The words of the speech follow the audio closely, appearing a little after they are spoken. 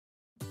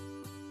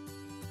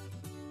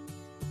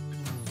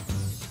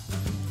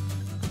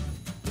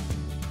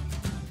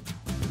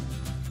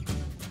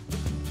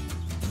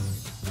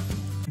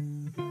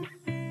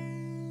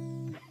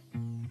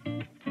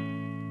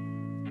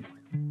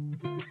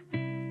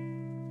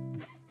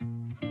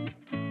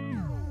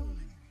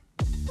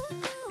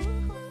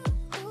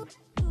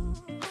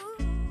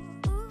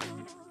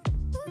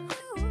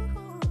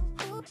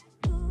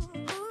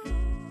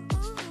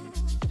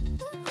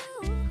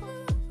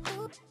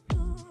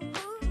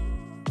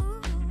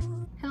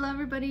Hello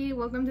everybody,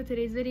 welcome to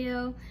today's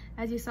video.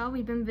 As you saw,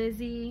 we've been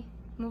busy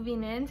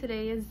moving in.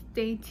 Today is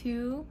day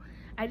 2.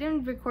 I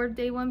didn't record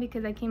day 1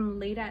 because I came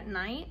late at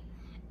night.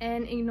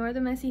 And ignore the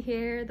messy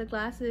hair, the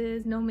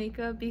glasses, no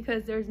makeup,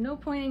 because there's no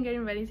point in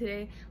getting ready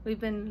today.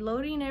 We've been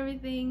loading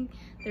everything.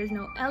 There's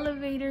no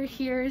elevator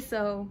here,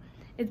 so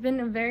it's been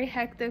a very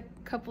hectic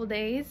couple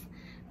days.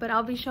 But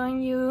I'll be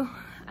showing you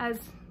as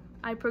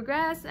I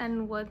progress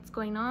and what's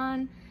going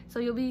on. So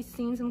you'll be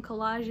seeing some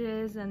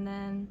collages and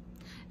then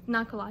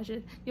not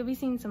collages, you'll be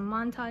seeing some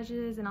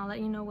montages, and I'll let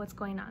you know what's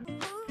going on.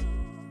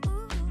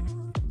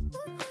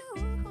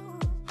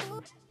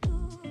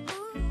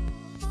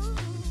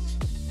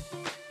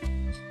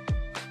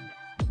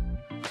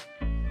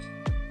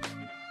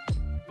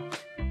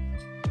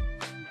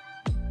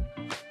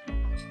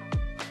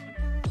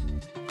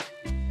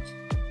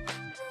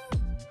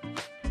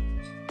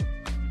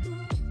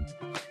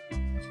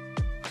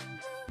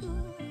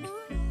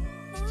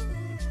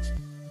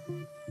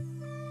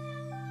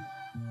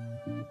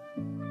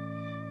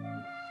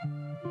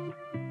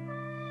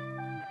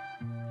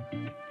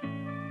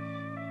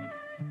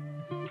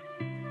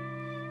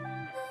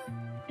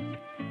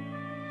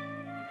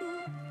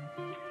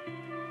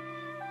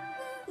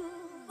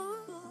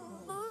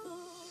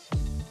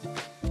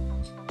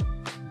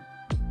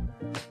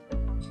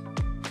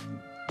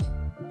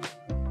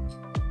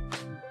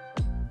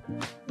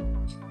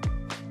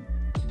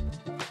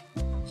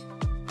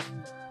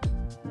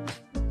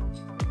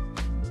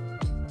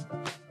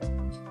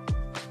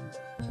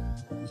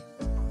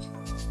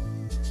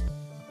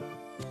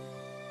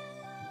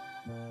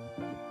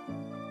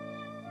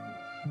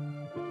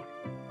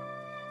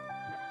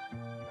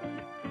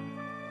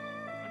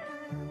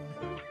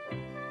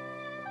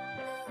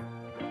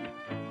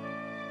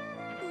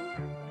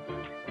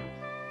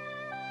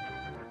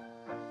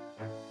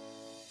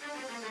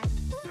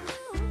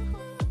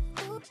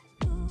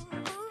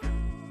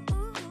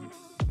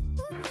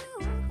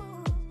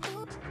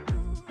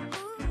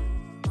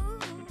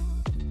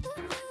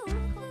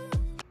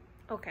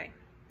 Okay,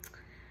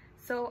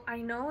 so I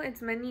know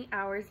it's many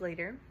hours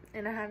later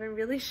and I haven't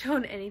really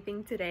shown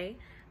anything today,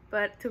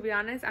 but to be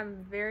honest,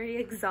 I'm very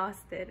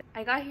exhausted.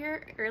 I got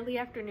here early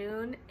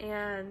afternoon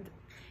and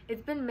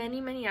it's been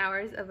many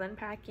hours of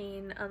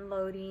unpacking,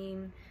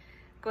 unloading,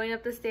 going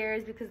up the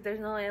stairs because there's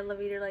no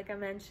elevator like I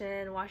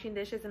mentioned, washing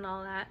dishes and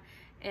all that.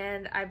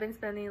 And I've been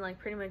spending like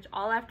pretty much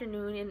all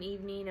afternoon and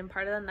evening and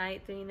part of the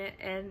night doing it,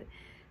 and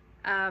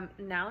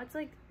now it's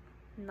like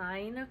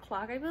 9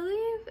 o'clock I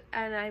believe,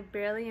 and I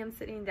barely am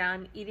sitting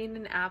down eating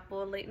an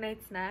apple late night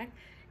snack,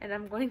 and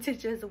I'm going to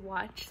just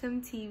watch some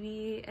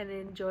TV and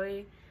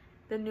enjoy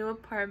the new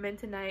apartment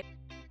tonight.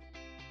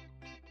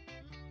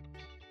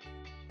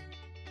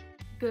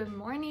 Good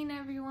morning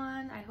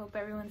everyone, I hope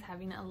everyone's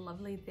having a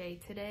lovely day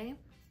today.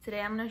 Today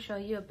I'm going to show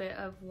you a bit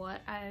of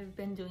what I've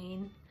been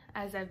doing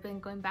as I've been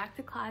going back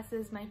to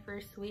classes my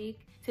first week.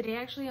 Today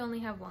I actually only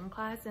have one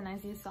class, and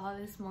as you saw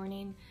this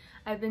morning,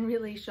 I've been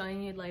really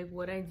showing you like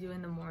what I do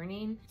in the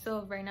morning.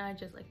 So right now I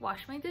just like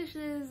washed my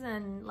dishes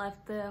and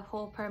left the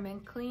whole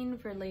apartment clean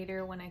for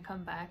later when I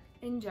come back.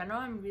 In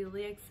general, I'm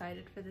really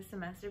excited for this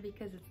semester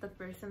because it's the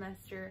first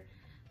semester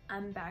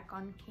I'm back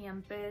on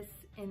campus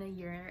in a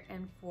year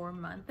and 4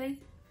 months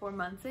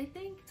I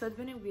think. So it's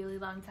been a really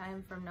long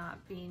time from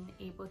not being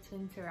able to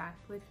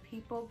interact with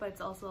people, but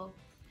it's also,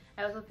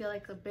 I also feel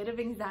like a bit of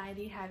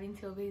anxiety having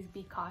to always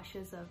be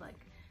cautious of like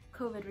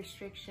COVID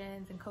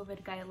restrictions and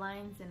COVID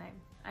guidelines, and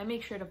I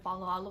make sure to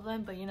follow all of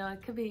them, but you know,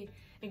 it could be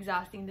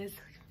exhausting. This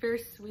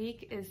first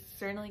week is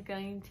certainly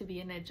going to be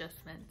an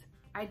adjustment.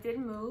 I did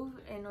move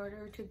in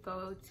order to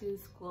go to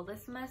school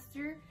this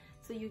semester,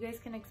 so you guys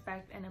can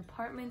expect an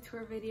apartment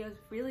tour videos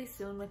really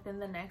soon, within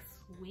the next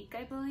week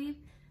I believe.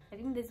 I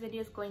think this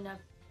video is going up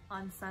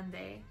on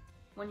Sunday.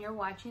 When you're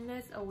watching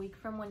this, a week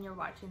from when you're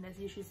watching this,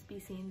 you should be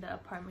seeing the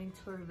apartment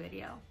tour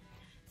video.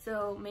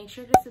 So make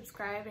sure to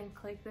subscribe and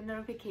click the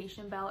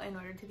notification bell in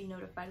order to be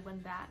notified when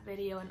that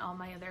video and all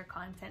my other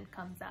content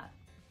comes up.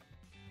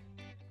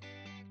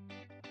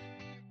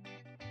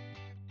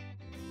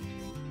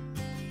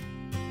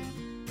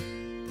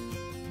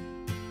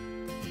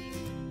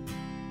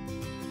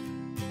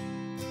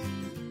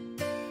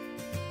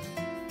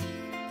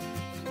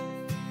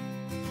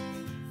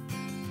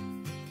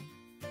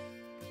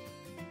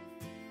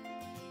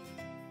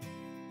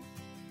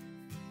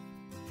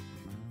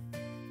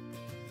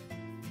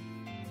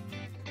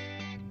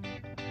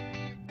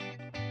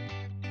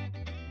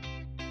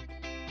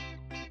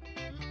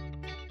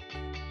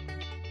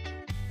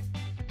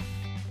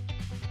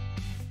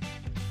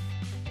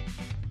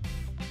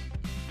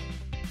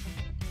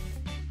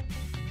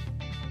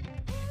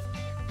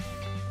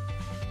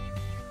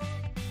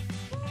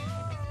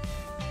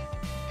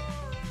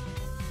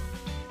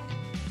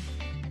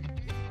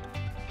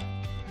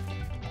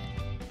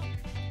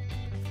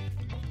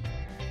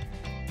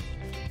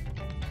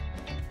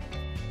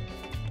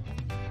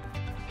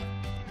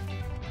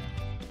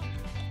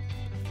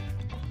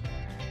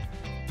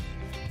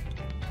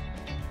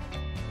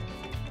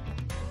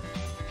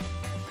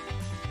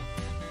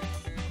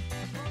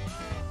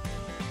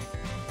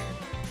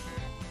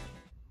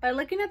 By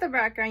looking at the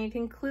background, you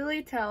can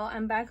clearly tell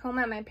I'm back home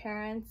at my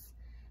parents'.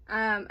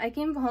 I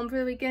came home for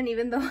the weekend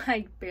even though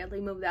I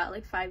barely moved out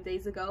like 5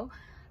 days ago.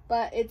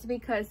 But it's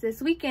because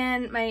this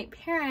weekend my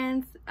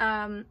parents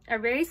are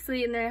very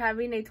sweet and they're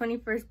having a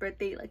 21st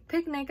birthday like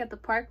picnic at the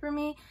park for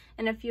me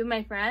and a few of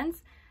my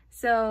friends.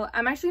 So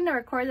I'm actually gonna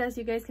record this,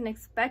 you guys can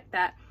expect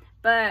that.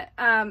 But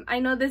I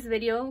know this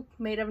video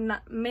may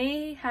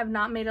have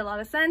not made a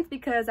lot of sense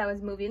because I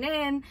was moving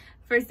in,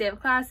 first day of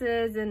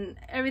classes, and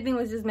everything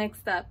was just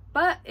mixed up.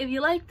 But if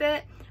you liked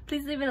it,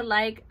 please leave it a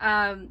like.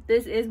 I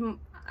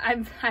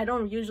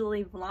don't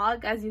usually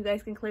vlog, as you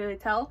guys can clearly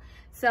tell.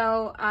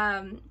 So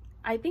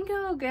I think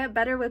it'll get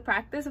better with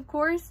practice, of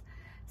course.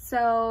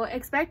 So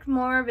expect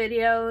more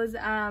videos,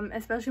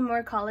 especially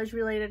more college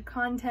related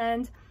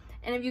content.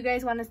 And if you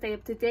guys want to stay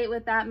up to date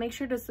with that, make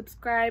sure to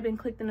subscribe and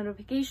click the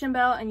notification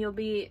bell, and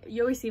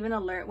you'll receive an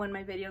alert when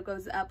my video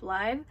goes up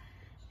live.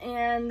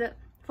 And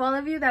for all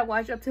of you that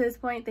watch up to this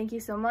point, thank you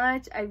so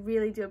much. I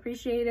really do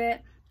appreciate it.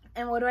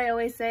 And what do I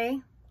always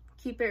say?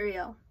 Keep it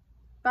real.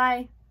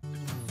 Bye.